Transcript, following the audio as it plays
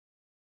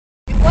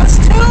Was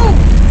too.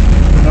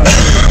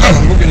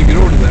 We're going to get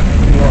over to that.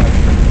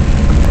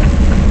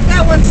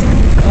 That one's.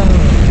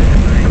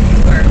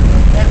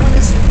 That one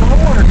is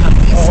lower,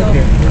 honey. Oh,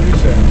 okay. What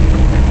is that?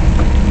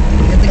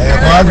 And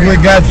what we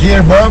got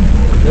here, Bob?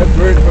 That's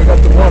where we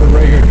got the water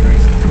right here.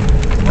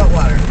 What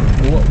water?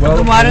 Well,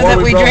 The water that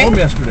we brought drink? home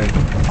yesterday.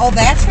 Oh,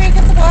 that's where you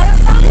get the water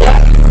from?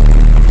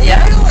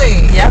 Yeah.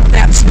 Really? Yep,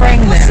 that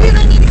spring Well, see, there.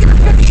 I need to get a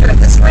picture of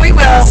this. We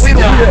will. We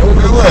will.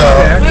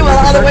 We will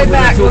all the way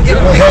back. We'll get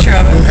a picture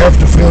of We'll it. have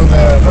to fill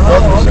the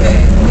bubbles.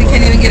 okay. We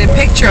can even get a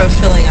picture of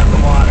filling up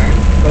the water.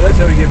 Well, that's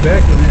how we get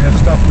back when it has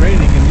stopped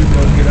raining and you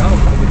can get out.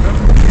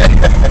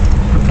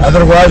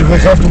 Otherwise, we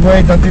have to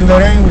wait until the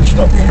rain will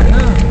stop. Yeah.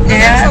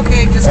 That's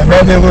okay. Just And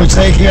maybe we'll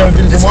stay here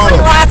until bring tomorrow.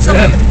 lots of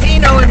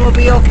vino and we'll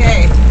be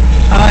okay.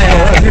 Oh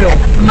yeah.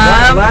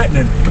 Mom,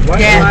 Lightning.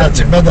 Dad. That's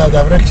a better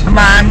direction.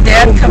 Mom,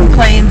 Dad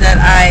complained that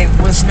I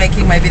was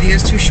making my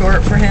videos too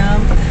short for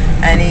him,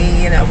 and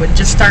he, would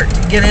just start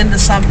to get into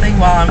something.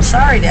 Well, I'm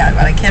sorry, Dad,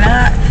 but I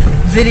cannot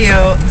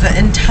video the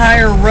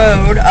entire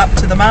road up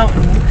to the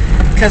mountain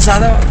because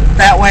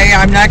that way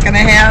I'm not going to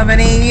have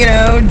any,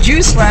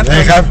 juice left.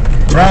 They have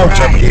trout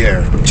up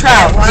here.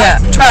 Trout, yeah,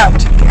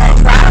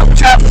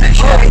 trout fish.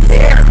 Right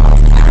there.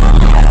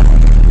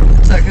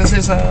 So, because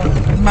there's a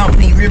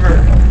mountainy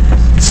river.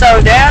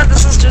 So, Dad,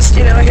 this is just,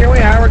 here we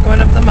are. We're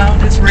going up the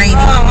mountain. It's raining.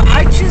 Oh,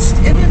 I just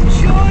am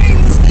enjoying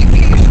this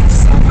vacation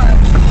so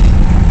much.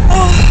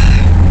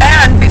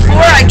 And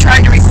before I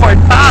tried to record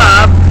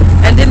Bob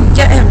and didn't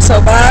get him,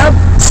 so Bob,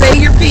 say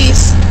your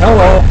piece.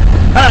 Hello.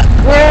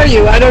 Where are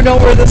you? I don't know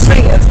where this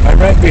thing is. I'm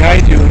right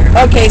behind you.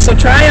 Okay, so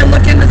try and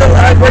look into the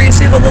where you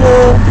see the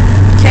little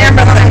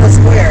camera thing.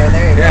 Where?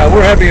 There you go. Yeah,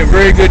 we're having a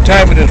very good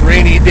time on this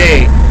rainy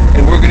day,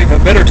 and we're going to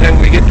have a better time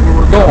when we get to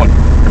where we're going.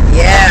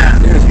 Yeah.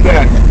 There's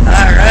that.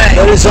 All right.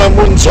 There is some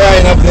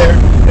moonshine up there.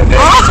 And then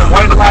some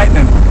white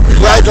lightning.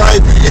 Right.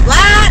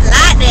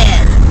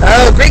 Lightning.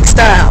 Oh, Greek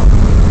style.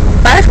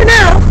 Bye for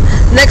now.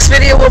 Next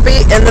video will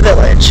be in the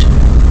village.